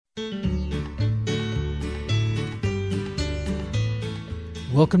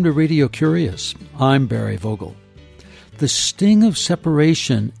Welcome to Radio Curious. I'm Barry Vogel. The sting of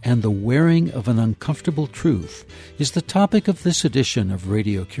separation and the wearing of an uncomfortable truth is the topic of this edition of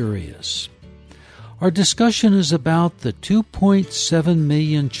Radio Curious. Our discussion is about the 2.7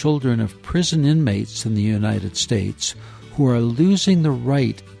 million children of prison inmates in the United States who are losing the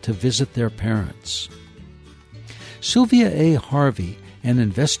right to visit their parents. Sylvia A. Harvey, an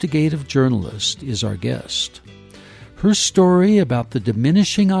investigative journalist, is our guest. Her story about the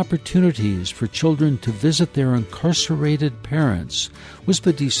diminishing opportunities for children to visit their incarcerated parents was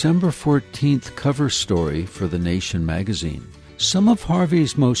the December 14th cover story for The Nation magazine. Some of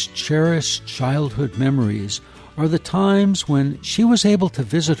Harvey's most cherished childhood memories are the times when she was able to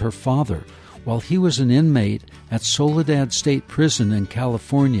visit her father while he was an inmate at Soledad State Prison in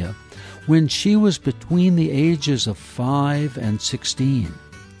California when she was between the ages of 5 and 16.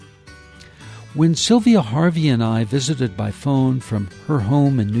 When Sylvia Harvey and I visited by phone from her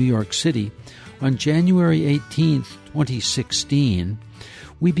home in New York City on January 18, 2016,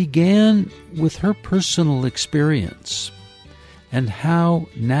 we began with her personal experience and how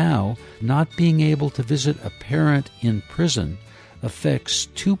now not being able to visit a parent in prison affects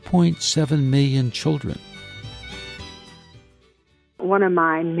 2.7 million children. One of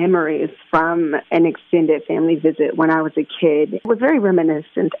my memories from an extended family visit when I was a kid was very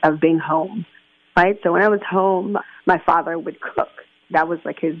reminiscent of being home. Right? So when I was home, my father would cook. That was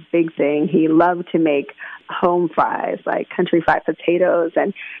like his big thing. He loved to make home fries, like country fried potatoes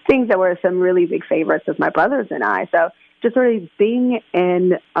and things that were some really big favorites of my brothers and I. So just sort of being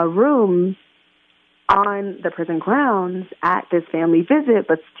in a room on the prison grounds at this family visit,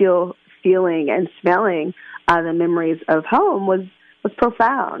 but still feeling and smelling the memories of home was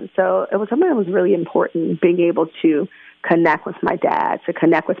profound. So it was something that was really important, being able to connect with my dad, to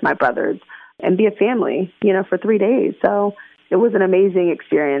connect with my brothers, and be a family, for 3 days. So it was an amazing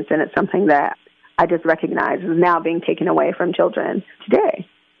experience, and it's something that I just recognize is now being taken away from children today.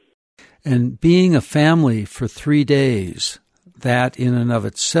 And being a family for 3 days, that in and of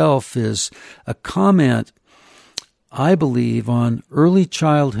itself is a comment, I believe, on early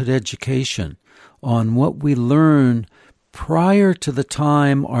childhood education, on what we learn prior to the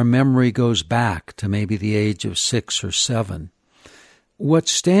time our memory goes back to maybe the age of 6 or 7. What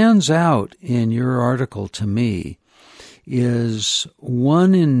stands out in your article to me is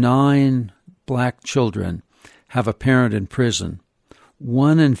 1 in 9 black children have a parent in prison.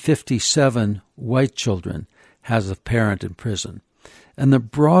 1 in 57 white children has a parent in prison. And the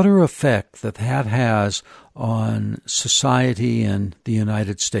broader effect that has on society in the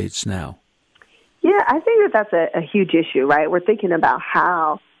United States now. Yeah, I think that's a huge issue, right? We're thinking about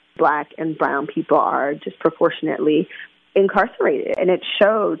how black and brown people are disproportionately incarcerated. And it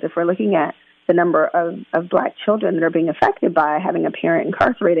shows, if we're looking at the number of black children that are being affected by having a parent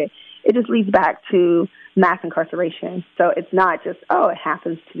incarcerated, it just leads back to mass incarceration. So it's not just, it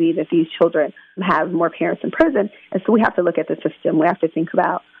happens to be that these children have more parents in prison. And so we have to look at the system. We have to think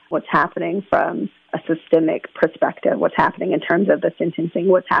about what's happening from a systemic perspective, what's happening in terms of the sentencing,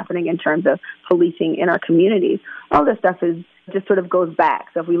 what's happening in terms of policing in our communities. All this stuff just sort of goes back.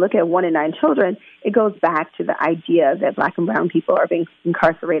 So if we look at 1 in 9 children, it goes back to the idea that black and brown people are being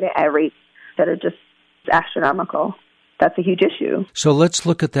incarcerated at rates that are just astronomical. That's a huge issue. So let's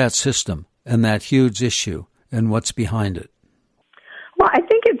look at that system and that huge issue and what's behind it. Well, I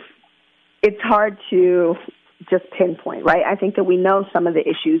think it's hard to just pinpoint, right? I think that we know some of the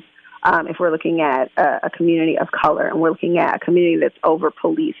issues if we're looking at a community of color and we're looking at a community that's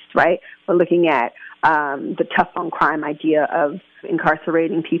over-policed, right? We're looking at the tough on crime idea of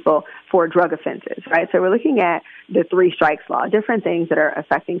incarcerating people for drug offenses, right? So we're looking at the 3 strikes law, different things that are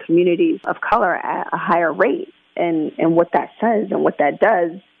affecting communities of color at a higher rate, and what that says and what that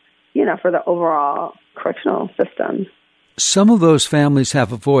does, for the overall correctional system. Some of those families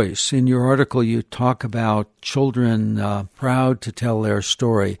have a voice. In your article, you talk about children proud to tell their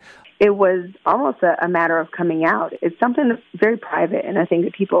story. It was almost a matter of coming out. It's something that's very private, and I think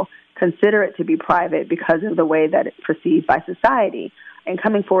that people consider it to be private because of the way that it's perceived by society. And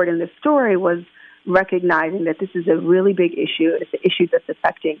coming forward in this story was recognizing that this is a really big issue. It's an issue that's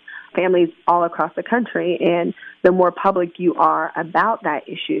affecting families all across the country, and the more public you are about that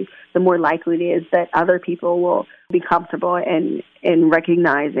issue, the more likely it is that other people will be comfortable in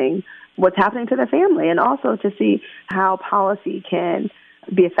recognizing what's happening to the family, and also to see how policy can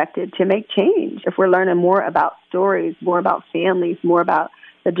be affected to make change. If we're learning more about stories, more about families, more about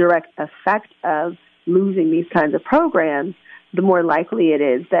the direct effect of losing these kinds of programs, the more likely it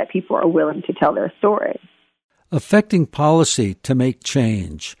is that people are willing to tell their story. Affecting policy to make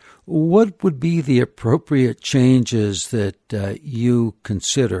change, what would be the appropriate changes that you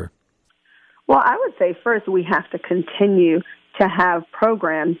consider? Well, I would say first we have to continue to have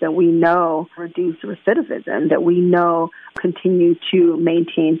programs that we know reduce recidivism, that we know continue to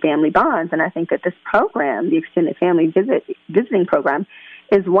maintain family bonds. And I think that this program, the Extended Family Visiting Program,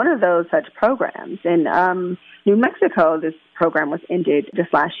 is one of those such programs. In New Mexico, this program was ended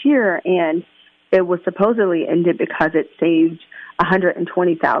just last year, and it was supposedly ended because it saved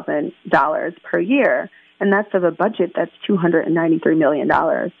 $120,000 per year, and that's of a budget that's $293 million.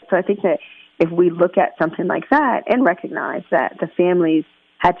 So I think that if we look at something like that and recognize that the families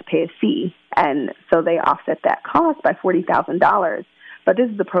had to pay a fee, and so they offset that cost by $40,000. But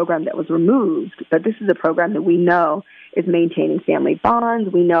this is the program that was removed, but this is a program that we know is maintaining family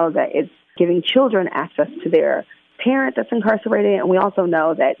bonds. We know that it's giving children access to their parent that's incarcerated, and we also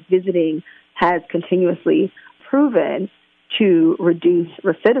know that visiting has continuously proven to reduce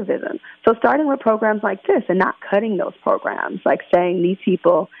recidivism. So starting with programs like this and not cutting those programs, like saying these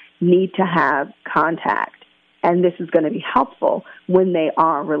people need to have contact, and this is going to be helpful when they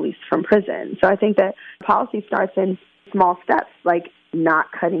are released from prison. So I think that policy starts in small steps, like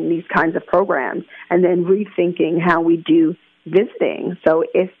not cutting these kinds of programs, and then rethinking how we do visiting. So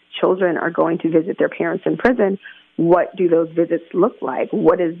if children are going to visit their parents in prison, what do those visits look like?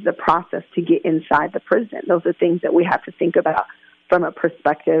 What is the process to get inside the prison? Those are things that we have to think about from a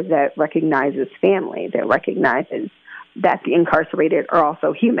perspective that recognizes family, that recognizes that the incarcerated are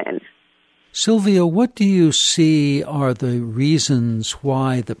also human. Sylvia, what do you see are the reasons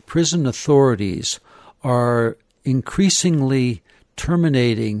why the prison authorities are increasingly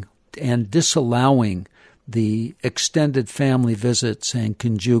terminating and disallowing the extended family visits and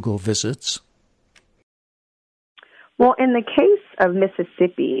conjugal visits? Well, in the case of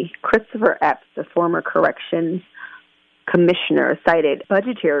Mississippi, Christopher Epps, the former corrections commissioner, cited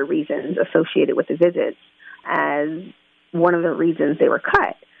budgetary reasons associated with the visits as one of the reasons they were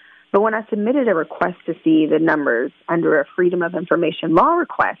cut. But when I submitted a request to see the numbers under a Freedom of Information law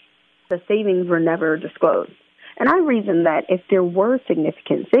request, the savings were never disclosed. And I reasoned that if there were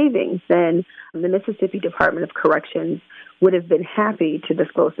significant savings, then the Mississippi Department of Corrections would have been happy to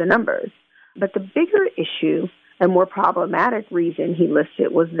disclose the numbers. But the bigger issue and more problematic reason he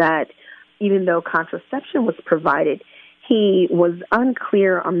listed was that even though contraception was provided, he was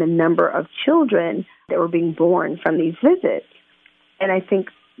unclear on the number of children that were being born from these visits. And I think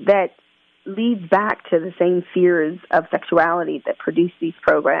that leads back to the same fears of sexuality that produced these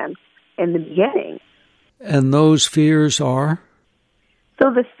programs in the beginning. And those fears are? So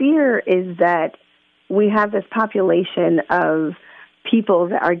the fear is that we have this population of people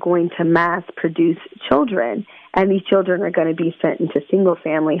that are going to mass produce children, and these children are going to be sent into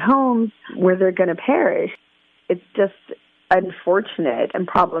single-family homes where they're going to perish. It's just unfortunate and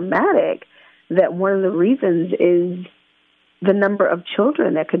problematic that one of the reasons is the number of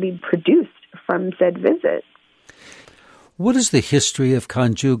children that could be produced from said visits. What is the history of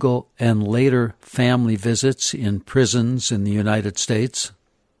conjugal and later family visits in prisons in the United States?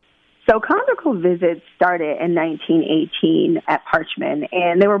 So conjugal visits started in 1918 at Parchman,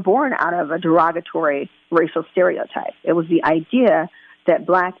 and they were born out of a derogatory racial stereotype. It was the idea that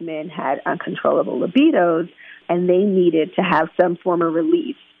black men had uncontrollable libidos, and they needed to have some form of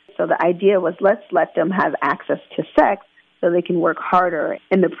relief. So the idea was, let's let them have access to sex so they can work harder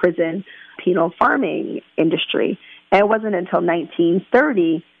in the prison penal farming industry. And it wasn't until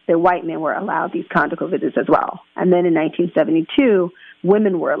 1930 that white men were allowed these conjugal visits as well. And then in 1972,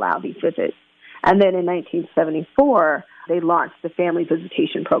 women were allowed these visits. And then in 1974, they launched the Family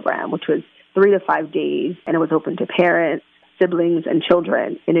Visitation Program, which was 3 to 5 days, and it was open to parents, siblings, and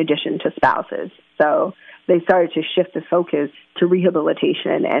children, in addition to spouses. So they started to shift the focus to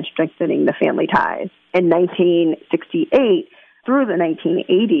rehabilitation and strengthening the family ties. In 1968 through the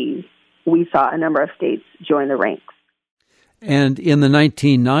 1980s, we saw a number of states join the ranks. And in the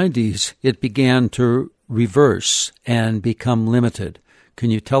 1990s, it began to reverse and become limited. Can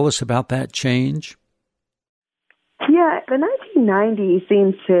you tell us about that change? Yeah, the 1990s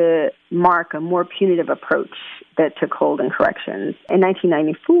seemed to mark a more punitive approach that took hold in corrections. In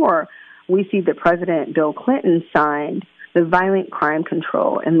 1994, we see that President Bill Clinton signed the Violent Crime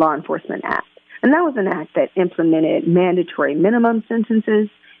Control and Law Enforcement Act. And that was an act that implemented mandatory minimum sentences,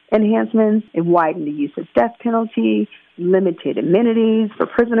 enhancements. It widened the use of death penalty, limited amenities for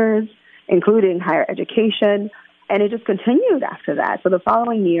prisoners, including higher education, and it just continued after that. So the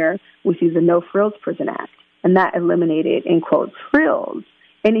following year, we see the No Frills Prison Act, and that eliminated, in quotes, frills,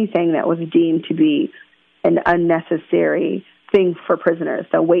 anything that was deemed to be an unnecessary thing for prisoners,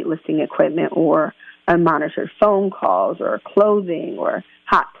 so weightlifting equipment or unmonitored phone calls or clothing or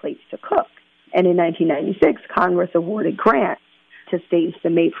hot plates to cook. And in 1996, Congress awarded grants to states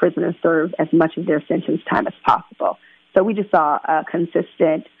that made prisoners serve as much of their sentence time as possible. So we just saw a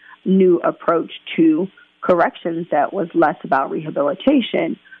consistent new approach to corrections that was less about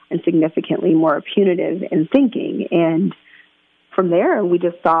rehabilitation and significantly more punitive in thinking. And from there, we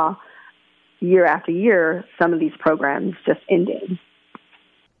just saw year after year some of these programs just ending.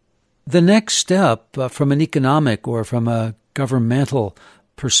 The next step from an economic or from a governmental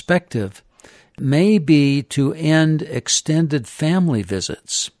perspective may be to end extended family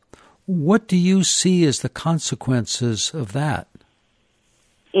visits. What do you see as the consequences of that?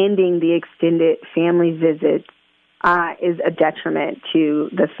 Ending the extended family visits is a detriment to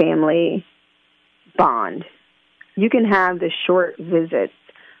the family bond. You can have the short visits,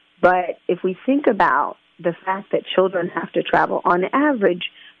 but if we think about the fact that children have to travel on average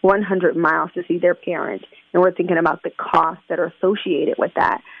 100 miles to see their parent, and we're thinking about the costs that are associated with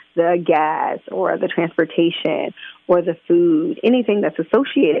that, the gas or the transportation or the food, anything that's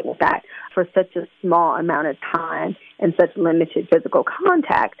associated with that for such a small amount of time and such limited physical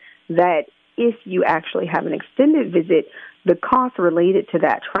contact, that if you actually have an extended visit, the costs related to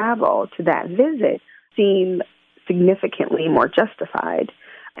that travel, to that visit, seem significantly more justified.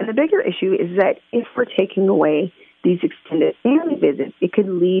 And the bigger issue is that if we're taking away these extended family visits, it could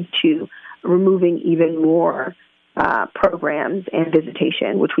lead to removing even more programs and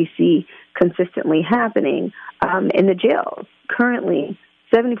visitation, which we see consistently happening in the jails. Currently,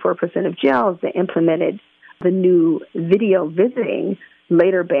 74% of jails that implemented the new video visiting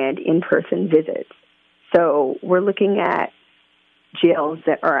later banned in-person visits. So we're looking at jails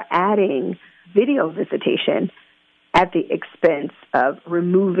that are adding video visitation at the expense of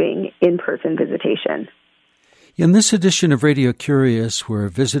removing in-person visitation. In this edition of Radio Curious, we're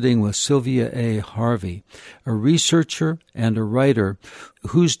visiting with Sylvia A. Harvey, a researcher and a writer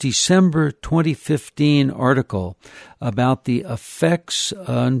whose December 2015 article about the effects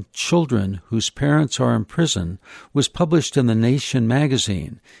on children whose parents are in prison was published in The Nation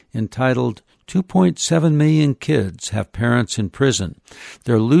magazine, entitled 2.7 million kids have parents in prison.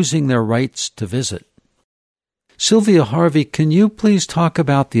 They're losing their rights to visit. Sylvia Harvey, can you please talk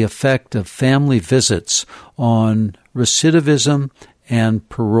about the effect of family visits on recidivism and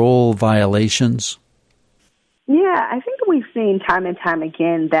parole violations? Yeah, I think we've seen time and time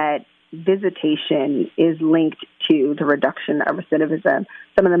again that visitation is linked to the reduction of recidivism.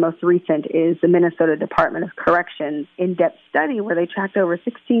 Some of the most recent is the Minnesota Department of Corrections in-depth study where they tracked over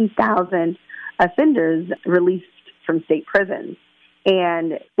 16,000 offenders released from state prisons.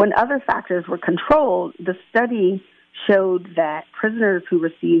 And when other factors were controlled, the study showed that prisoners who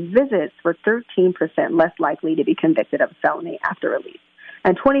received visits were 13% less likely to be convicted of a felony after release,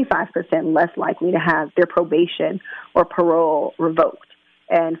 and 25% less likely to have their probation or parole revoked.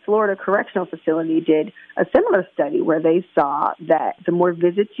 And Florida Correctional Facility did a similar study where they saw that the more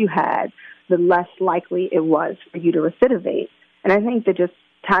visits you had, the less likely it was for you to recidivate. And I think that just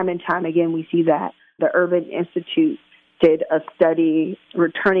time and time again we see that. The Urban Institute did a study,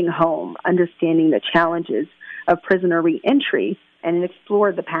 Returning Home, understanding the challenges of prisoner reentry, and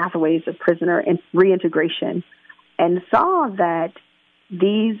explored the pathways of prisoner reintegration, and saw that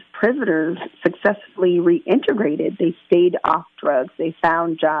these prisoners successfully reintegrated. They stayed off drugs. They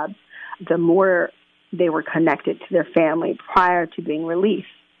found jobs. The more they were connected to their family prior to being released.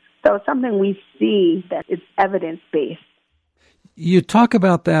 So it's something we see that is evidence-based. You talk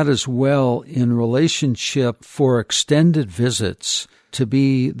about that as well in relationship for extended visits to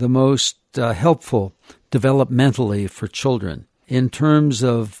be the most helpful developmentally for children, in terms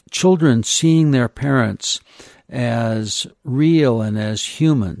of children seeing their parents as real and as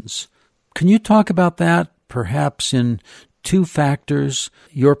humans. Can you talk about that perhaps in two factors,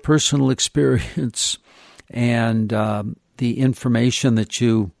 your personal experience and the information that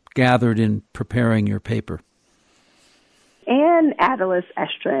you gathered in preparing your paper? And Adalis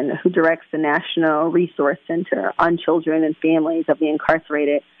Estrin, who directs the National Resource Center on Children and Families of the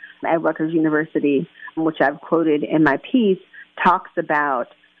Incarcerated at Rutgers University, which I've quoted in my piece, talks about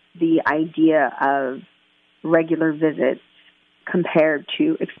the idea of regular visits compared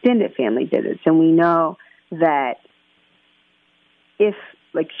to extended family visits. And we know that if,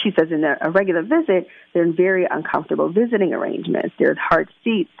 like she says, in a regular visit, they're in very uncomfortable visiting arrangements. There's hard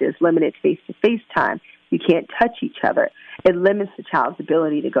seats. There's limited face-to-face time. You can't touch each other. It limits the child's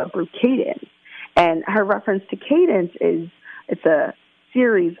ability to go through cadence. And her reference to cadence is it's a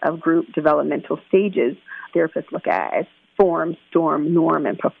series of group developmental stages therapists look at as form, storm, norm,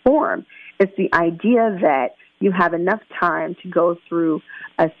 and perform. It's the idea that you have enough time to go through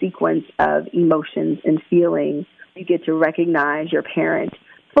a sequence of emotions and feelings. You get to recognize your parent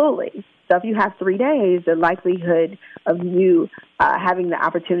fully. So if you have 3 days, the likelihood of you having the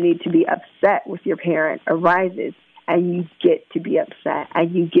opportunity to be upset with your parent arises, and you get to be upset,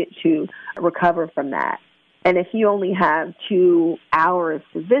 and you get to recover from that. And if you only have 2 hours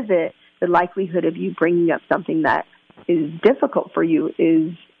to visit, the likelihood of you bringing up something that is difficult for you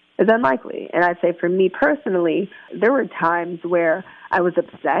is unlikely. And I'd say for me personally, there were times where I was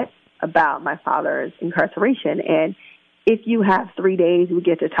upset about my father's incarceration. And if you have 3 days, we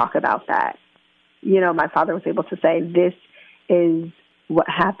get to talk about that. My father was able to say, this is what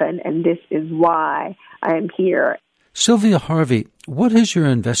happened, and this is why I am here. Sylvia Harvey, what has your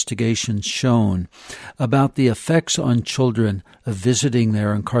investigation shown about the effects on children of visiting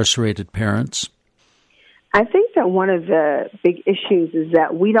their incarcerated parents? I think that one of the big issues is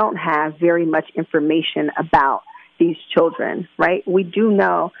that we don't have very much information about these children, right? We do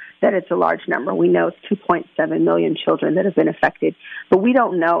know that it's a large number. We know it's 2.7 million children that have been affected, but we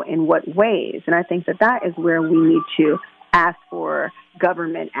don't know in what ways. And I think that is where we need to ask for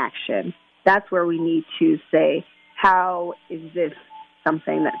government action. That's where we need to say, how is this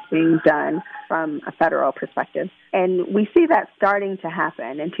something that's being done from a federal perspective? And we see that starting to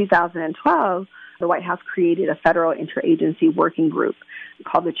happen. In 2012, the White House created a federal interagency working group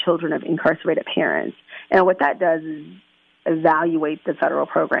called the Children of Incarcerated Parents. And what that does is evaluate the federal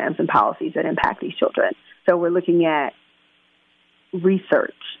programs and policies that impact these children. So we're looking at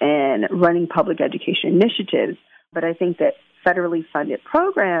research and running public education initiatives. But I think that federally funded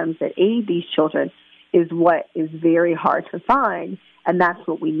programs that aid these children is what is very hard to find, and that's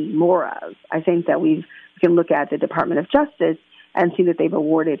what we need more of. I think that we can look at the Department of Justice and see that they've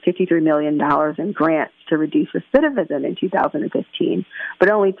awarded $53 million in grants to reduce recidivism in 2015, but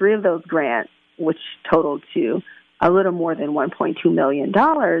only 3 of those grants, which totaled to a little more than $1.2 million,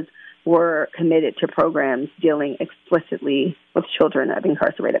 were committed to programs dealing explicitly with children of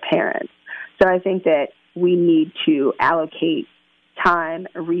incarcerated parents. So I think that we need to allocate time,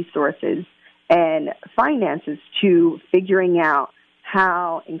 resources, and finances to figuring out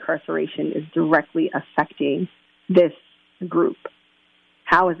how incarceration is directly affecting this group.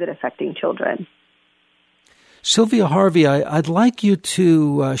 How is it affecting children? Sylvia Harvey, I'd like you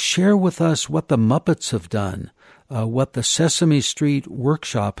to share with us what the Muppets have done, what the Sesame Street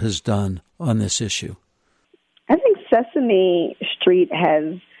Workshop has done on this issue. I think Sesame Street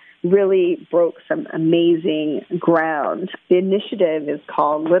has really broke some amazing ground. The initiative is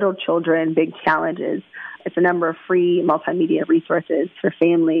called Little Children, Big Challenges. It's a number of free multimedia resources for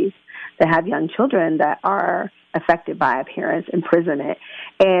families that have young children that are affected by a parent's imprisonment.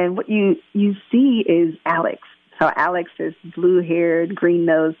 And what you see is Alex. So Alex is blue-haired,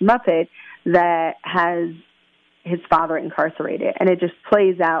 green-nosed Muppet that has his father incarcerated. And it just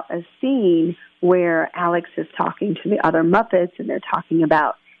plays out a scene where Alex is talking to the other Muppets, and they're talking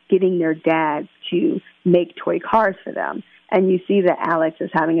about getting their dads to make toy cars for them. And you see that Alex is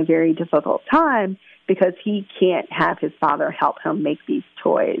having a very difficult time because he can't have his father help him make these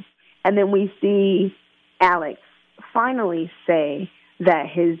toys. And then we see Alex finally say that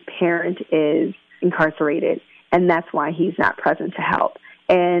his parent is incarcerated, and that's why he's not present to help,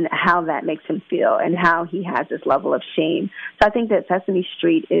 and how that makes him feel, and how he has this level of shame. So I think that Sesame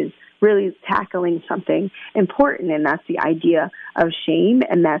Street is really tackling something important, and that's the idea of shame,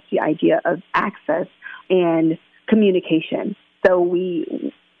 and that's the idea of access and communication. So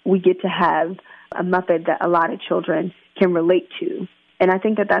we get to have a Muppet that a lot of children can relate to. And I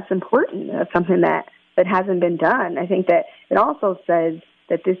think that that's important. That's something that hasn't been done. I think that it also says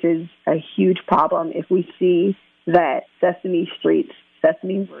that this is a huge problem if we see that Sesame Street's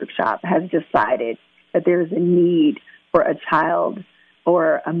Sesame Workshop has decided that there's a need for a child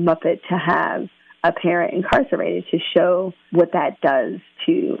or a Muppet to have a parent incarcerated, to show what that does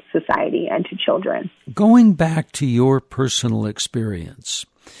to society and to children. Going back to your personal experience,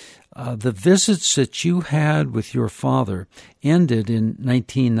 the visits that you had with your father ended in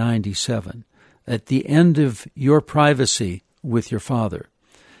 1997, at the end of your privacy with your father.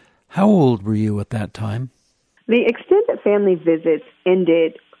 How old were you at that time? The extended family visits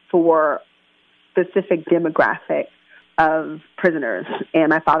ended for specific demographics of prisoners, and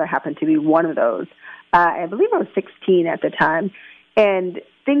my father happened to be one of those. I believe I was 16 at the time, and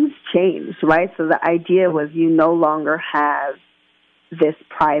things changed, right? So the idea was you no longer have this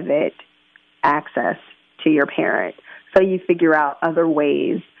private access to your parent. So you figure out other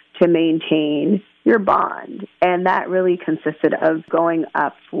ways to maintain your bond, and that really consisted of going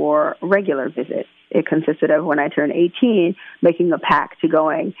up for regular visits. it consisted of, when I turned 18, making a pact to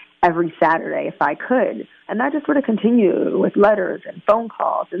going every Saturday if I could. And that just sort of continued with letters and phone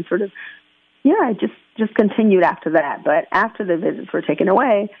calls and sort of, it just continued after that. But after the visits were taken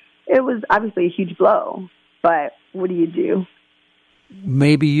away, it was obviously a huge blow. But what do you do?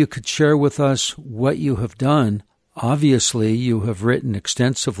 Maybe you could share with us what you have done. Obviously, you have written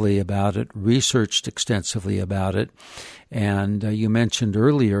extensively about it, researched extensively about it, and you mentioned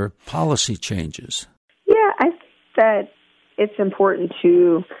earlier policy changes. Yeah, I think that it's important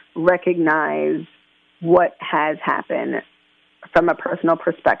to recognize what has happened from a personal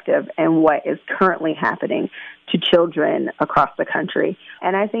perspective and what is currently happening to children across the country.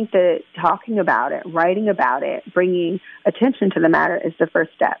 And I think that talking about it, writing about it, bringing attention to the matter is the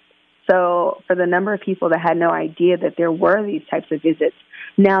first step. So for the number of people that had no idea that there were these types of visits,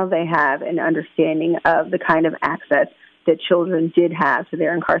 now they have an understanding of the kind of access that children did have to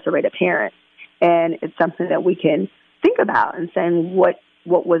their incarcerated parents. And it's something that we can think about and saying, what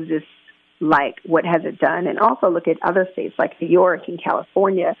was this like? What has it done? And also look at other states like New York and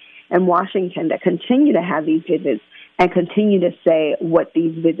California and Washington that continue to have these visits and continue to say what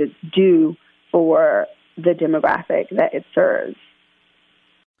these visits do for the demographic that it serves.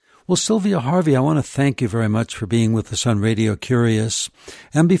 Well, Sylvia Harvey, I want to thank you very much for being with us on Radio Curious.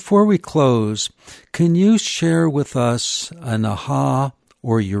 And before we close, can you share with us an aha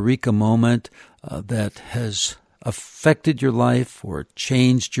or eureka moment that has affected your life or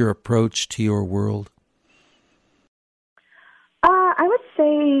changed your approach to your world? I would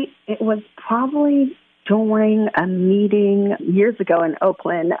say it was probably during a meeting years ago in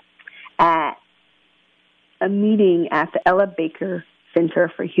Oakland, at a meeting at the Ella Baker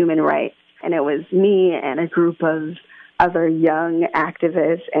Center for Human Rights. And it was me and a group of other young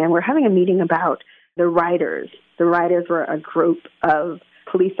activists, and we're having a meeting about the Riders. The Riders were a group of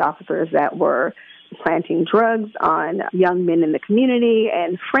police officers that were planting drugs on young men in the community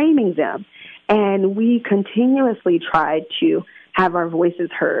and framing them. And we continuously tried to have our voices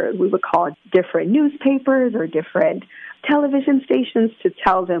heard. We would call different newspapers or different television stations to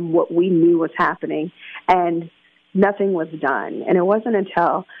tell them what we knew was happening. And nothing was done. And it wasn't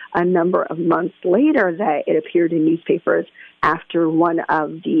until a number of months later that it appeared in newspapers after one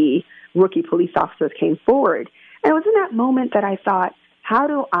of the rookie police officers came forward. And it was in that moment that I thought, how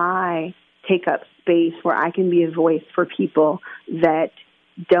do I take up space where I can be a voice for people that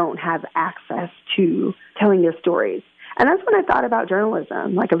don't have access to telling their stories? And that's when I thought about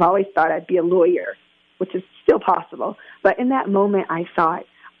journalism. Like, I've always thought I'd be a lawyer, which is still possible. But in that moment, I thought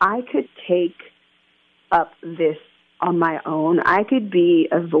I could take up this on my own. I could be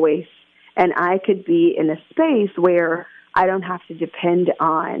a voice, and I could be in a space where I don't have to depend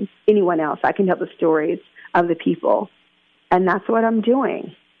on anyone else. I can tell the stories of the people, and that's what I'm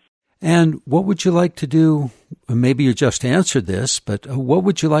doing. And what would you like to do? Maybe you just answered this, but what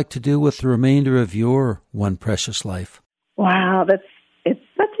would you like to do with the remainder of your one precious life? Wow, it's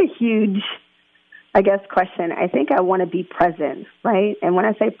such a huge, I guess, question. I think I want to be present, right? And when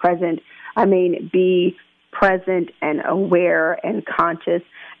I say present, I mean be present and aware and conscious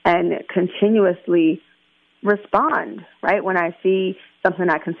and continuously respond, right? When I see something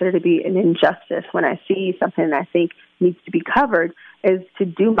I consider to be an injustice, when I see something I think needs to be covered, is to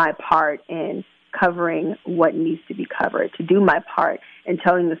do my part in covering what needs to be covered, to do my part in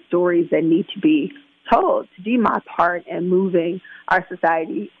telling the stories that need to be told, to do my part in moving our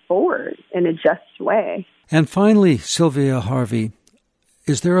society forward in a just way. And finally, Sylvia Harvey,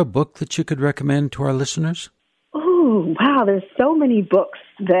 is there a book that you could recommend to our listeners? Oh, wow. There's so many books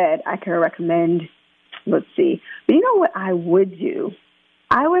that I can recommend. Let's see. But you know what I would do?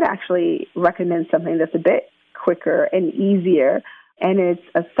 I would actually recommend something that's a bit quicker and easier, and it's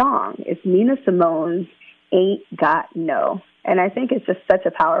a song. It's Nina Simone's Ain't Got No. And I think it's just such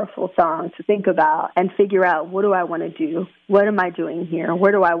a powerful song to think about and figure out, what do I want to do? What am I doing here?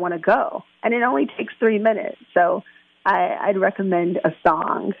 Where do I want to go? And it only takes 3 minutes. So I'd recommend a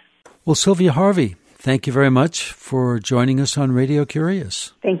song. Well, Sylvia Harvey, thank you very much for joining us on Radio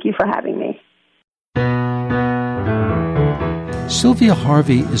Curious. Thank you for having me. Sylvia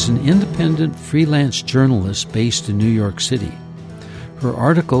Harvey is an independent freelance journalist based in New York City. Her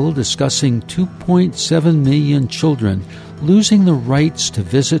article discussing 2.7 million children losing the rights to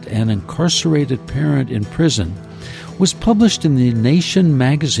visit an incarcerated parent in prison was published in The Nation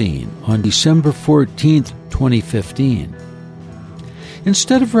magazine on December 14, 2015.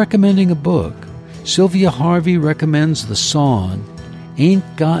 Instead of recommending a book, Sylvia Harvey recommends the song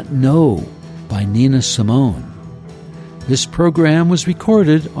Ain't Got No by Nina Simone. This program was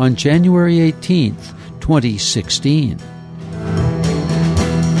recorded on January 18, 2016.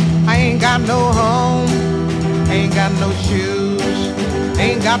 I ain't got got no home, ain't got no shoes,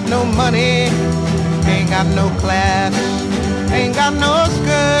 ain't got no money, ain't got no class, ain't got no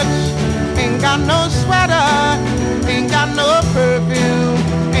skirts, ain't got no sweater, ain't got no perfume,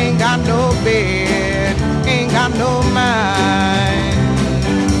 ain't got no bed, ain't got no mind,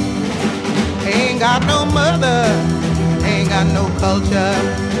 ain't got no mother, ain't got no culture,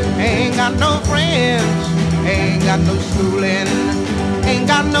 ain't got no friends, ain't got no schooling, ain't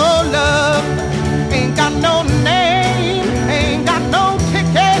got no love, ain't got no name, ain't got no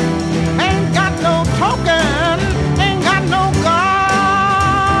ticket, ain't got no token, ain't got no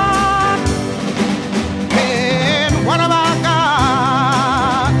God. And what have I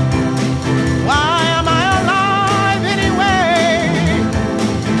got? Why am I alive anyway?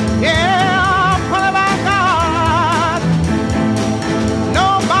 Yeah, what have I got?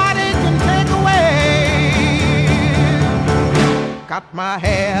 Nobody can take away. Got my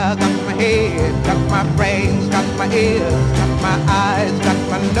hair, got my head, got my brains, got my ears, got my eyes, got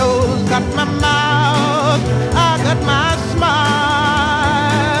my nose, got my mouth, I got my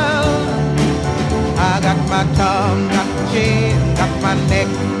smile. I got my tongue, got my chin, got my neck,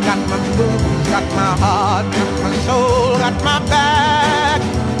 got my boobs, got my heart, got my soul, got my back,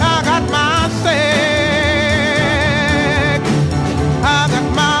 I got my sex. I got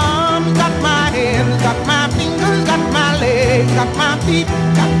my arms, got my hands, got my fingers, got my legs, got my feet,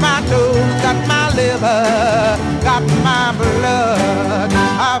 got my toes, got my liver, got my blood.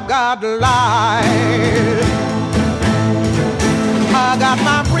 I've got life. I got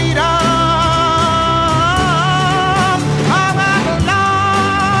my freedom. I've got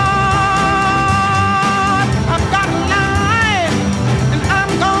life. I've got life, and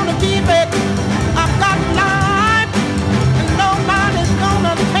I'm gonna keep it. I've got life, and nobody's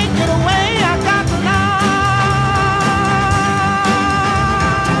gonna take it away. I've got life.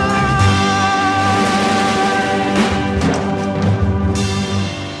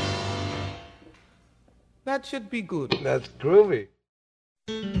 That should be good. That's groovy.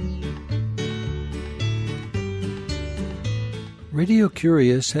 Radio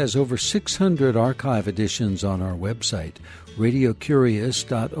Curious has over 600 archive editions on our website,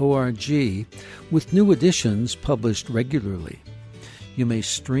 radiocurious.org, with new editions published regularly. You may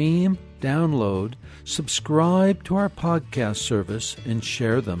stream, download, subscribe to our podcast service, and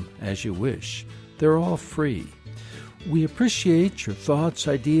share them as you wish. They're all free. We appreciate your thoughts,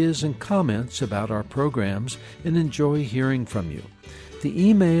 ideas, and comments about our programs and enjoy hearing from you. The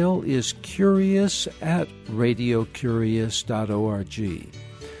email is curious@radiocurious.org.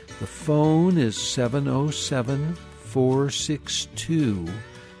 The phone is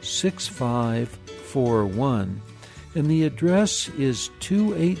 707-462-6541, and the address is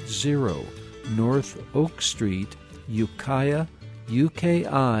 280 North Oak Street, Ukiah,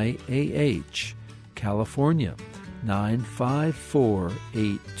 UKIAH, California,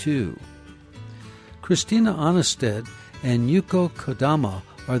 95482. Christina Onnested and Yuko Kodama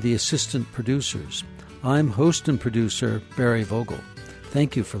are the assistant producers. I'm host and producer Barry Vogel.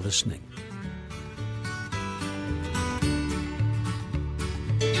 Thank you for listening.